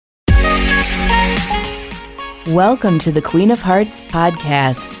Welcome to the Queen of Hearts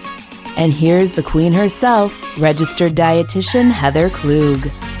podcast. And here's the queen herself, registered dietitian Heather Klug.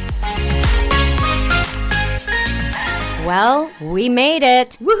 Well, we made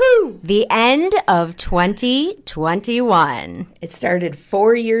it. Woohoo! The end of 2021. It started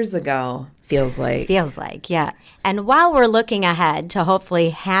 4 years ago, feels like. Feels like, yeah. And while we're looking ahead to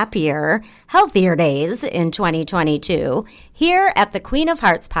hopefully happier, healthier days in 2022, here at the Queen of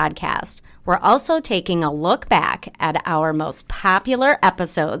Hearts podcast, we're also taking a look back at our most popular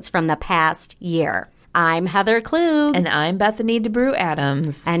episodes from the past year. I'm Heather Klug. And I'm Bethany DeBrew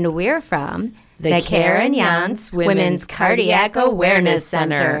Adams. And we're from the Karen Yontz Women's Cardiac Awareness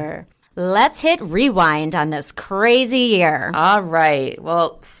Center. Let's hit rewind on this crazy year. All right.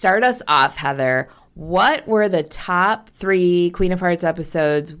 Well, start us off, Heather. What were the top 3 Queen of Hearts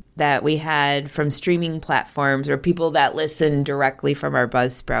episodes that we had from streaming platforms or people that listened directly from our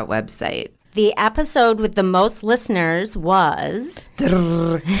Buzzsprout website? The episode with the most listeners was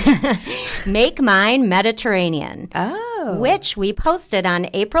Make Mine Mediterranean. Which we posted on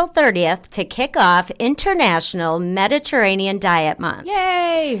April 30th to kick off International Mediterranean Diet Month.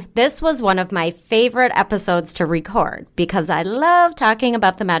 Yay! This was one of my favorite episodes to record because I love talking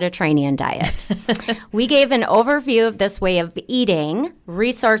about the Mediterranean diet. We gave an overview of this way of eating,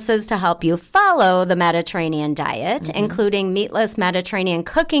 resources to help you follow the Mediterranean diet, including meatless Mediterranean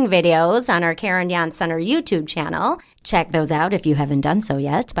cooking videos on our Karen Yontz Center YouTube channel. Check those out if you haven't done so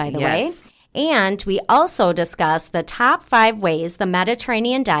yet, by the way. And we also discussed the top 5 ways the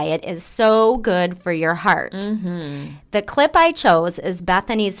Mediterranean diet is so good for your heart. The clip I chose is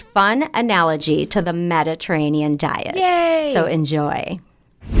Bethany's fun analogy to the Mediterranean diet. Yay! So enjoy.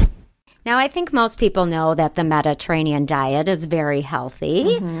 Now, I think most people know that the Mediterranean diet is very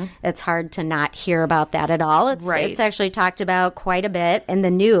healthy. It's hard to not hear about that at all. It's actually talked about quite a bit in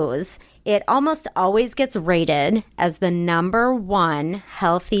the news. It almost always gets rated as the number 1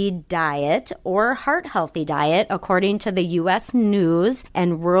 healthy diet or heart healthy diet according to the U.S. News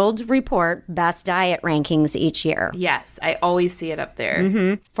and World Report Best Diet Rankings each year. Yes, I always see it up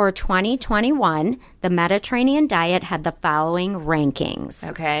there. For 2021, the Mediterranean diet had the following rankings.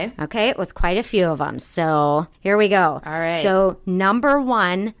 Okay, it was quite a few of them. So here we go. All right. So number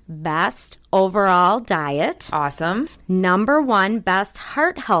 1, best overall diet. Awesome. Number 1, best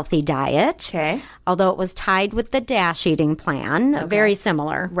heart healthy diet. Okay. Although it was tied with the DASH eating plan, very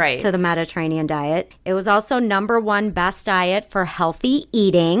similar to the Mediterranean diet. It was also number 1 best diet for healthy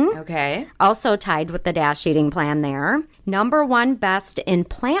eating. Okay. Also tied with the DASH eating plan there. Number 1 best in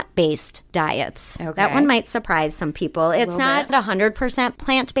plant-based diets. Okay. That one might surprise some people. It's not 100%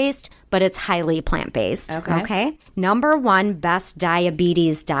 plant-based, but it's highly plant-based. Okay. Number 1 best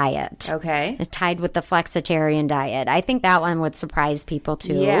diabetes diet. Okay. It's tied with the flexitarian diet. I think that one would surprise people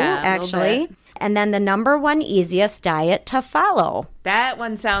too, actually. And then the number 1 easiest diet to follow. That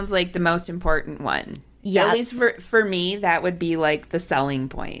one sounds like the most important one. Yes. At least for me, that would be like the selling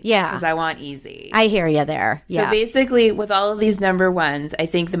point. Yeah. Because I want easy. I hear you there. So basically, with all of these number 1s, I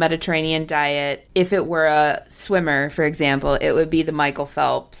think the Mediterranean diet, if it were a swimmer, for example, it would be the Michael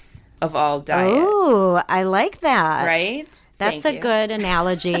Phelps of all diet. Oh, I like that. Right? That's a good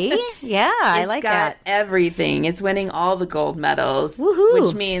analogy. Yeah, I like that. It's got everything. It's winning all the gold medals. Woohoo.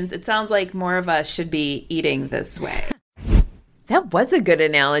 Which means it sounds like more of us should be eating this way. That was a good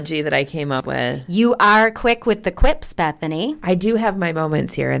analogy that I came up with. You are quick with the quips, Bethany. I do have my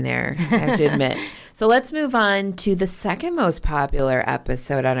moments here and there, I have to admit. So let's move on to the second most popular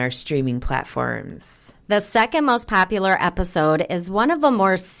episode on our streaming platforms. The second most popular episode is one of a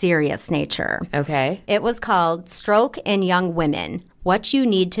more serious nature. Okay. It was called Stroke in Young Women, What You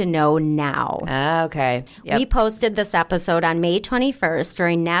Need to Know Now. Okay. Yep. We posted this episode on May 21st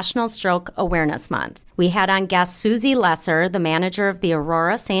during National Stroke Awareness Month. We had on guest Susie Lesser, the manager of the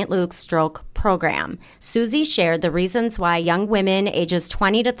Aurora St. Luke's Stroke Program. Susie shared the reasons why young women ages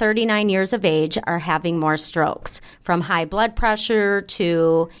 20 to 39 years of age are having more strokes, from high blood pressure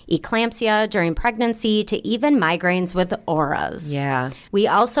to eclampsia during pregnancy to even migraines with auras. Yeah. We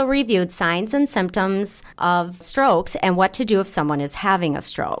also reviewed signs and symptoms of strokes and what to do if someone is having a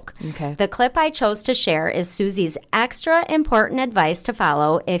stroke. Okay. The clip I chose to share is Susie's extra important advice to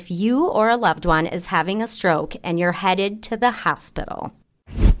follow if you or a loved one is having a stroke and you're headed to the hospital.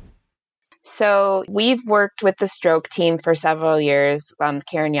 So we've worked with the stroke team for several years, the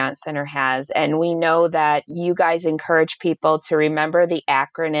Karen Yontz Center has, and we know that you guys encourage people to remember the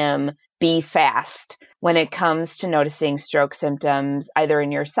acronym Be Fast when it comes to noticing stroke symptoms, either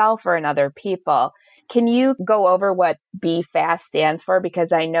in yourself or in other people. Can you go over what Be Fast stands for?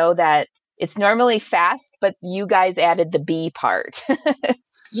 Because I know that it's normally fast, but you guys added the B part.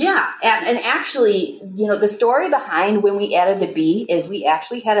 Yeah. And actually, the story behind when we added the B is we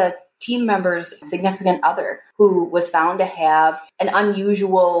actually had a team member's significant other who was found to have an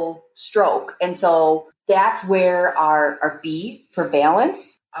unusual stroke. And so that's where our B for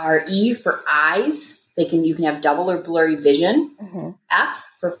balance, our E for eyes, you can have double or blurry vision, F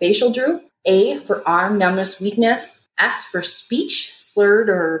for facial droop, A for arm numbness, weakness, S for speech, slurred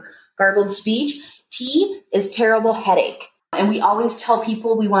or gargled speech, T is terrible headache. And we always tell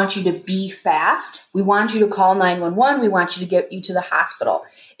people we want you to be fast. We want you to call 911. We want you to get you to the hospital.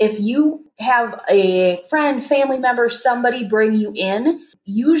 If you have a friend, family member, somebody bring you in,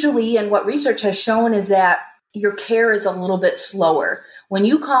 usually, and what research has shown is that your care is a little bit slower. When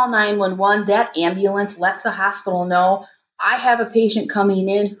you call 911, that ambulance lets the hospital know, I have a patient coming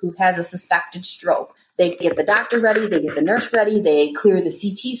in who has a suspected stroke. They get the doctor ready, they get the nurse ready, they clear the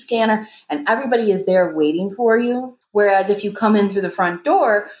CT scanner, and everybody is there waiting for you. Whereas if you come in through the front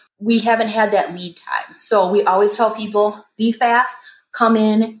door, we haven't had that lead time. So we always tell people, be fast, come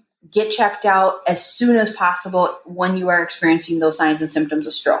in, get checked out as soon as possible when you are experiencing those signs and symptoms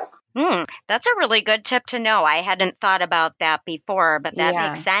of stroke. That's a really good tip to know. I hadn't thought about that before, but that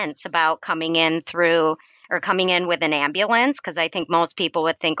makes sense about coming in with an ambulance, because I think most people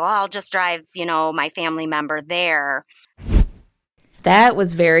would think, I'll just drive, my family member there. That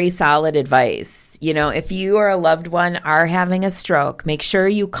was very solid advice. If you or a loved one are having a stroke, make sure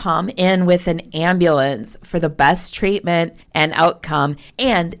you come in with an ambulance for the best treatment and outcome,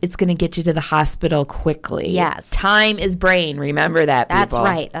 and it's going to get you to the hospital quickly. Yes. Time is brain. Remember that, people. That's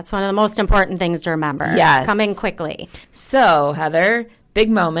right. That's one of the most important things to remember. Yes. Come in quickly. So, Heather, big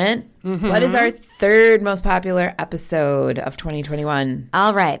moment. What is our third most popular episode of 2021?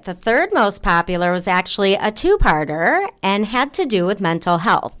 All right. The third most popular was actually a two-parter and had to do with mental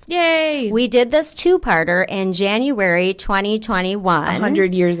health. Yay! We did this two-parter in January 2021.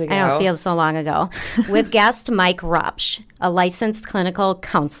 100 years ago. I know, it feels so long ago. With guest Mike Rupsch, a licensed clinical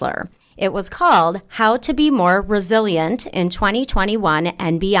counselor. It was called How to Be More Resilient in 2021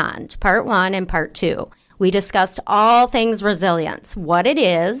 and Beyond, Part 1 and Part 2. We discussed all things resilience, what it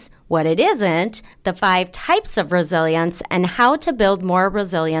is, what it isn't, the 5 types of resilience, and how to build more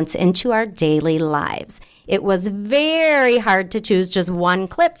resilience into our daily lives. It was very hard to choose just one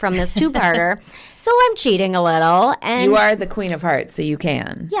clip from this two-parter, so I'm cheating a little. And you are the Queen of Hearts, so you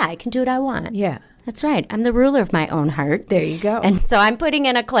can. Yeah, I can do what I want. Yeah. That's right. I'm the ruler of my own heart. There you go. And so I'm putting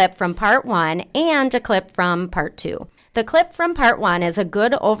in a clip from Part 1 and a clip from Part 2. The clip from Part 1 is a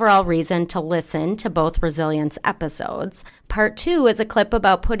good overall reason to listen to both resilience episodes. Part 2 is a clip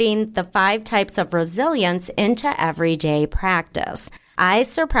about putting the 5 types of resilience into everyday practice. I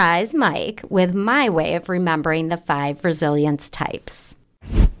surprise Mike with my way of remembering the 5 resilience types.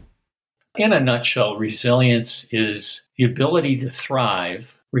 In a nutshell, resilience is the ability to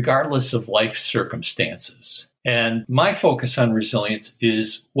thrive regardless of life circumstances. And my focus on resilience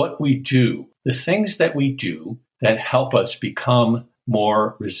is what we do, the things that we do that help us become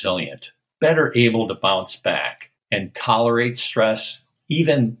more resilient, better able to bounce back and tolerate stress,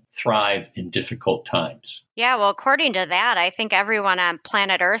 even thrive in difficult times. Yeah, well, according to that, I think everyone on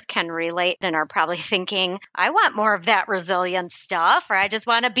planet Earth can relate and are probably thinking, I want more of that resilient stuff, or I just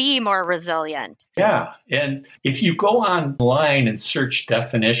want to be more resilient. Yeah, and if you go online and search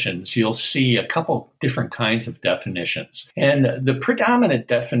definitions, you'll see a couple different kinds of definitions. And the predominant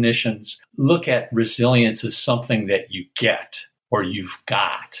definitions look at resilience as something that you get or you've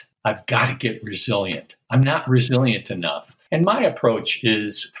got. I've got to get resilient. I'm not resilient enough. And my approach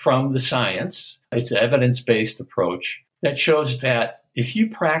is from the science. It's an evidence-based approach that shows that if you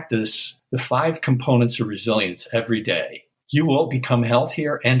practice the 5 components of resilience every day, you will become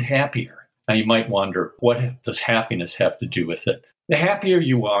healthier and happier. Now, you might wonder, what does happiness have to do with it? The happier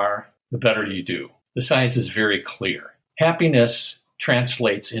you are, the better you do. The science is very clear. Happiness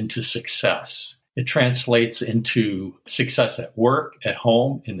translates into success. It translates into success at work, at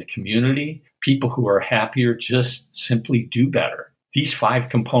home, in the community. People who are happier just simply do better. These 5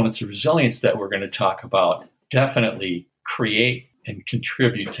 components of resilience that we're going to talk about definitely create and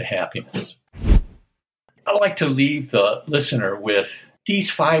contribute to happiness. I'd like to leave the listener with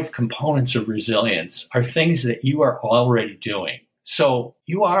these 5 components of resilience are things that you are already doing. So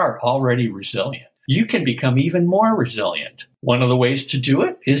you are already resilient. You can become even more resilient. One of the ways to do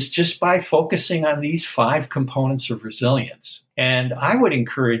it is just by focusing on these 5 components of resilience. And I would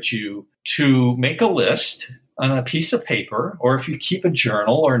encourage you to make a list on a piece of paper, or if you keep a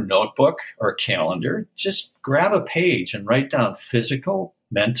journal or a notebook or a calendar, just grab a page and write down physical,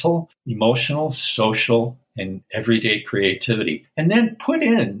 mental, emotional, social, and everyday creativity. And then put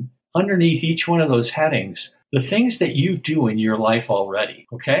in underneath each one of those headings the things that you do in your life already.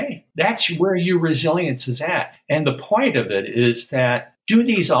 Okay? That's where your resilience is at. And the point of it is that do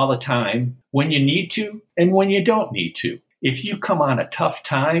these all the time when you need to and when you don't need to. If you come on a tough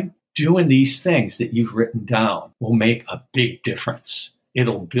time, doing these things that you've written down will make a big difference.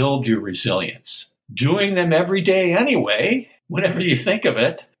 It'll build your resilience. Doing them every day anyway, whenever you think of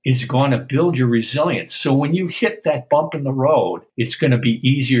it, is going to build your resilience. So when you hit that bump in the road, it's going to be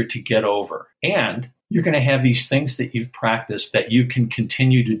easier to get over. And you're going to have these things that you've practiced that you can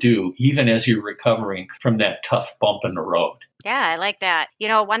continue to do even as you're recovering from that tough bump in the road. Yeah, I like that.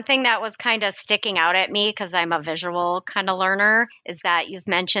 One thing that was kind of sticking out at me because I'm a visual kind of learner is that you've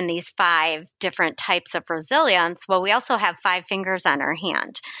mentioned these 5 different types of resilience. Well, we also have 5 fingers on our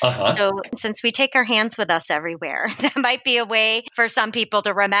hand. So since we take our hands with us everywhere, that might be a way for some people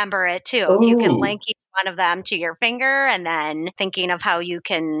to remember it too. If you can link each one of them to your finger and then thinking of how you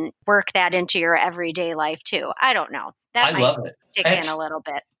can work that into your everyday life too. I don't know. That might love it. Stick in a little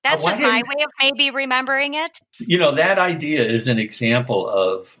bit. That's just my way of maybe remembering it. That idea is an example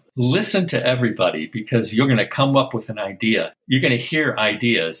of listen to everybody because you're going to come up with an idea. You're going to hear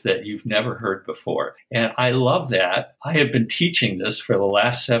ideas that you've never heard before. And I love that. I have been teaching this for the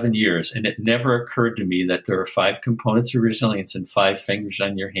last 7 years, and it never occurred to me that there are 5 components of resilience and 5 fingers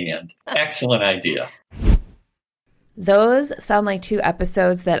on your hand. Excellent idea. Those sound like 2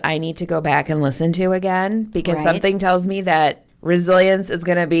 episodes that I need to go back and listen to again because something tells me that resilience is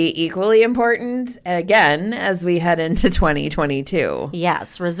going to be equally important again as we head into 2022.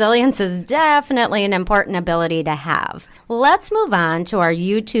 Yes, resilience is definitely an important ability to have. Let's move on to our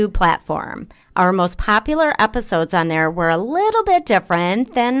YouTube platform. Our most popular episodes on there were a little bit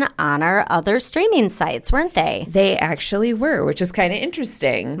different than on our other streaming sites, weren't they? They actually were, which is kind of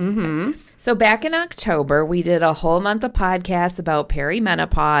interesting. Mm-hmm. So back in October, we did a whole month of podcasts about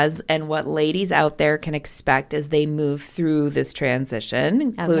perimenopause and what ladies out there can expect as they move through this transition,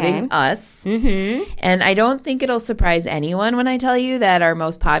 including us. Mm-hmm. And I don't think it'll surprise anyone when I tell you that our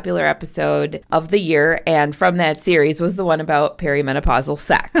most popular episode of the year and from that series was the one about perimenopausal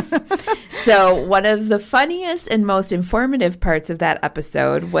sex. So one of the funniest and most informative parts of that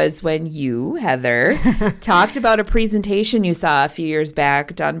episode was when you, Heather, talked about a presentation you saw a few years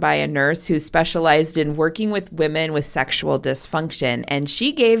back done by a nurse who specialized in working with women with sexual dysfunction. And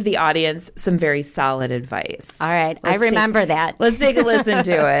she gave the audience some very solid advice. All right. I remember that. Let's take a listen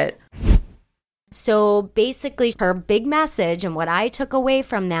to it. So basically, her big message and what I took away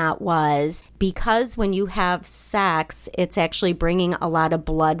from that was because when you have sex, it's actually bringing a lot of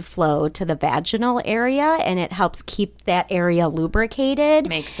blood flow to the vaginal area and it helps keep that area lubricated.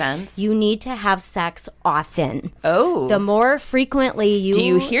 Makes sense. You need to have sex often. Oh. The more frequently you... Do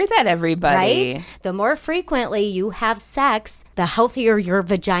you hear that, everybody? Right? The more frequently you have sex, the healthier your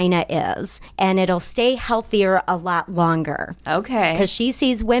vagina is. And it'll stay healthier a lot longer. Okay. Because she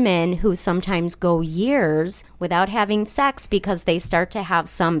sees women who sometimes go years without having sex because they start to have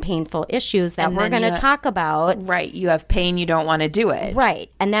some painful issues that we're going to talk about. Right. You have pain, you don't want to do it. Right.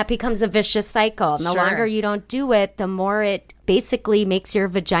 And that becomes a vicious cycle. And the longer you don't do it, the more it basically makes your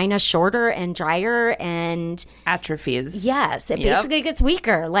vagina shorter and drier and atrophies. Yes, it basically gets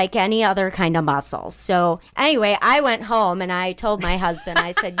weaker like any other kind of muscle. So anyway, I went home and I told my husband,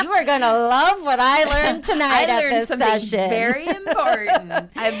 I said, you are going to love what I learned tonight at this session. Very important.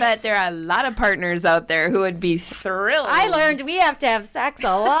 I bet there are a lot of partners out there who would be thrilled. I learned we have to have sex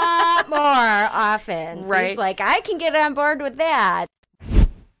a lot more often. So he's like, I can get on board with that.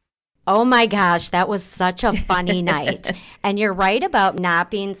 Oh my gosh, that was such a funny night. And you're right about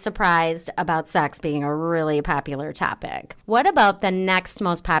not being surprised about sex being a really popular topic. What about the next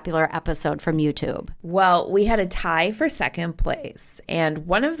most popular episode from YouTube? Well, we had a tie for second place. And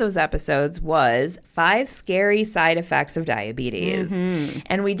one of those episodes was 5 Scary Side Effects of Diabetes. Mm-hmm.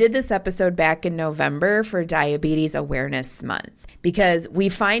 And we did this episode back in November for Diabetes Awareness Month. Because we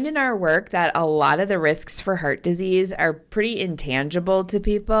find in our work that a lot of the risks for heart disease are pretty intangible to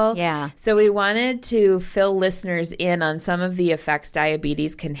people. Yeah. So we wanted to fill listeners in on some of the effects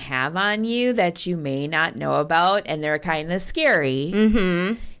diabetes can have on you that you may not know about, and they're kind of scary.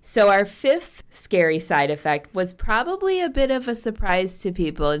 Mm-hmm. So our 5th scary side effect was probably a bit of a surprise to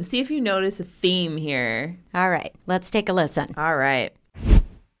people. And see if you notice a theme here. All right. Let's take a listen. All right.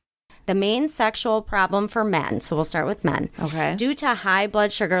 The main sexual problem for men, so we'll start with men, due to high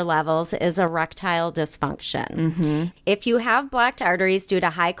blood sugar levels is erectile dysfunction. If you have blocked arteries due to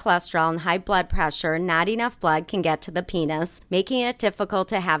high cholesterol and high blood pressure, not enough blood can get to the penis, making it difficult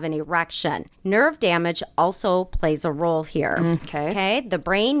to have an erection. Nerve damage also plays a role here. Okay. The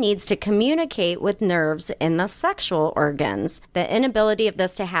brain needs to communicate with nerves in the sexual organs. The inability of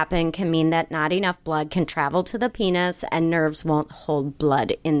this to happen can mean that not enough blood can travel to the penis and nerves won't hold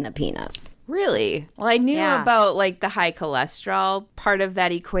blood in the penis. Really? Well, I knew about like the high cholesterol part of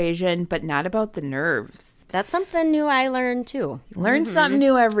that equation, but not about the nerves. That's something new I learned too. Learn something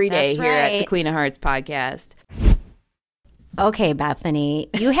new every day That's here at the right. Queen of Hearts podcast. Okay, Bethany,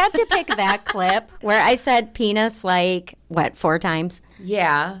 you had to pick that clip where I said penis like, 4 times?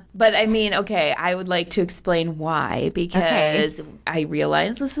 Yeah, but I mean, okay, I would like to explain why, because I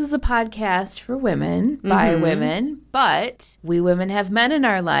realize this is a podcast for women, by women, but we women have men in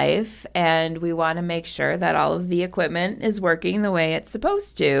our life, and we want to make sure that all of the equipment is working the way it's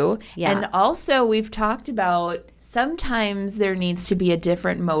supposed to. Yeah. And also, we've talked about sometimes there needs to be a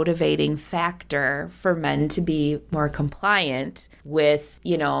different motivating factor for men to be more compliant with,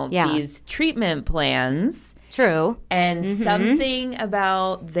 these treatment plans. True. And something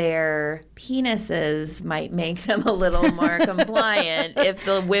about their penises might make them a little more compliant if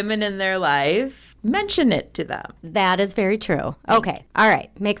the women in their life mention it to them. That is very true. Okay. All right.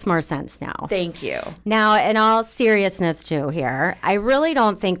 Makes more sense now. Thank you. Now, in all seriousness, too, here, I really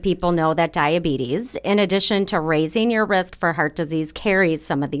don't think people know that diabetes, in addition to raising your risk for heart disease, carries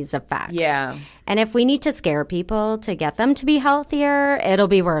some of these effects. Yeah. And if we need to scare people to get them to be healthier, it'll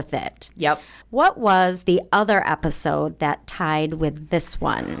be worth it. Yep. What was the other episode that tied with this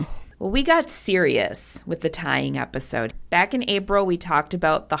one? Well, we got serious with the tying episode. Back in April, we talked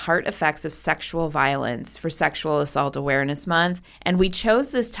about the heart effects of sexual violence for Sexual Assault Awareness Month. And we chose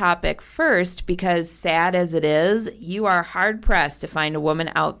this topic first because, sad as it is, you are hard-pressed to find a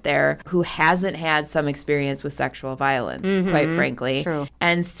woman out there who hasn't had some experience with sexual violence, quite frankly. True.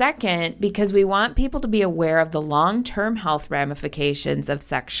 And second, because we want people to be aware of the long-term health ramifications of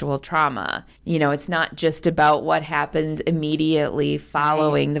sexual trauma. It's not just about what happens immediately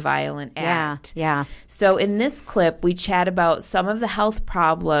following the violent act. Yeah. So in this clip, we chat about some of the health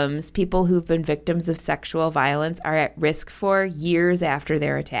problems people who've been victims of sexual violence are at risk for years after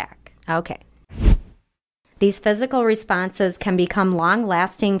their attack. Okay. These physical responses can become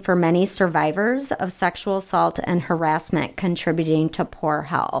long-lasting for many survivors of sexual assault and harassment, contributing to poor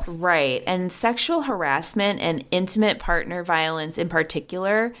health. Right. And sexual harassment and intimate partner violence in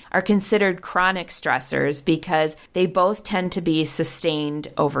particular are considered chronic stressors because they both tend to be sustained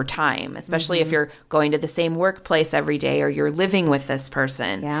over time, especially if you're going to the same workplace every day or you're living with this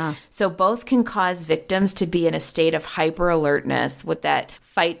person. Yeah. So both can cause victims to be in a state of hyper alertness with that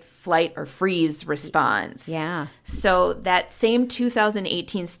fight, flight, or freeze response. Yeah. So that same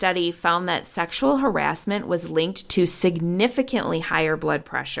 2018 study found that sexual harassment was linked to significantly higher blood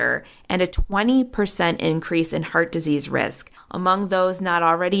pressure and a 20% increase in heart disease risk among those not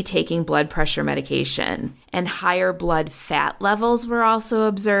already taking blood pressure medication. And higher blood fat levels were also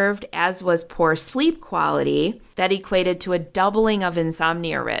observed, as was poor sleep quality that equated to a doubling of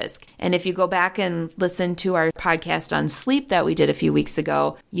insomnia risk. And if you go back and listen to our podcast on sleep that we did a few weeks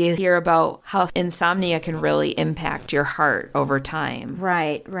ago, you hear about how insomnia can really impact your heart over time.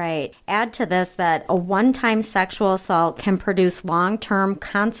 Right. Add to this that a one-time sexual assault can produce long-term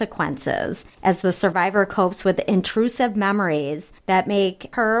consequences as the survivor copes with intrusive memories that make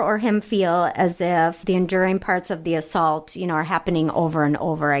her or him feel as if the enduring parts of the assault, are happening over and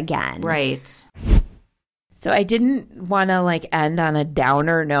over again. Right. So I didn't want to end on a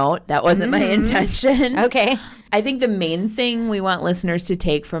downer note. That wasn't my intention. Okay. I think the main thing we want listeners to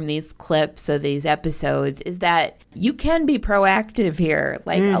take from these clips of these episodes is that you can be proactive here.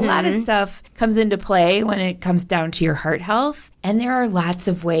 A lot of stuff comes into play when it comes down to your heart health. And there are lots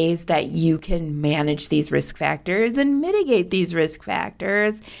of ways that you can manage these risk factors and mitigate these risk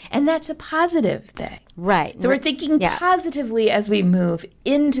factors. And that's a positive thing. Right. So we're thinking positively as we move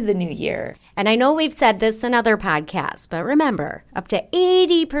into the new year. And I know we've said this in other podcasts, but remember, up to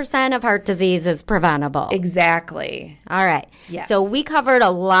 80% of heart disease is preventable. Exactly. All right. Yes. So we covered a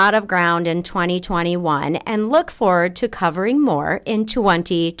lot of ground in 2021 and look forward to covering more in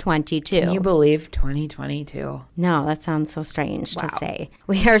 2022. Can you believe 2022? No, that sounds so strange to say.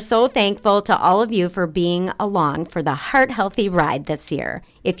 We are so thankful to all of you for being along for the Heart Healthy ride this year.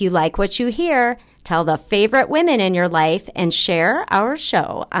 If you like what you hear, tell the favorite women in your life and share our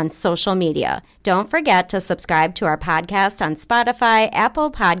show on social media. Don't forget to subscribe to our podcast on Spotify,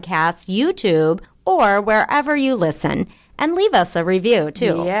 Apple Podcasts, YouTube, or wherever you listen. And leave us a review,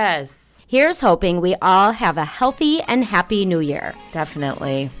 too. Yes, Here's hoping we all have a healthy and happy new year.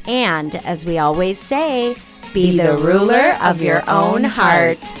 definitely. And as we always say, be the ruler of your own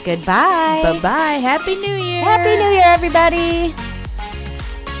heart. Goodbye. Bye-bye. Happy New Year. Happy New Year, everybody.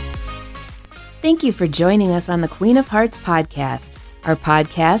 Thank you for joining us on the Queen of Hearts podcast. Our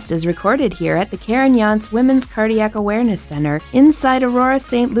podcast is recorded here at the Karen Yontz Women's Cardiac Awareness Center inside Aurora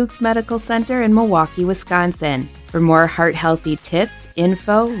St. Luke's Medical Center in Milwaukee, Wisconsin. For more heart-healthy tips,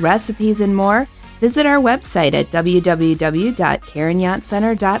 info, recipes, and more, visit our website at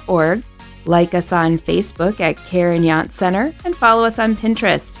www.karenyontcenter.org, like us on Facebook at Karen Yontz Center, and follow us on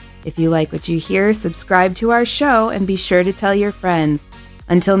Pinterest. If you like what you hear, subscribe to our show and be sure to tell your friends.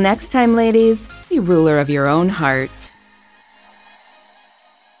 Until next time, ladies, be ruler of your own heart.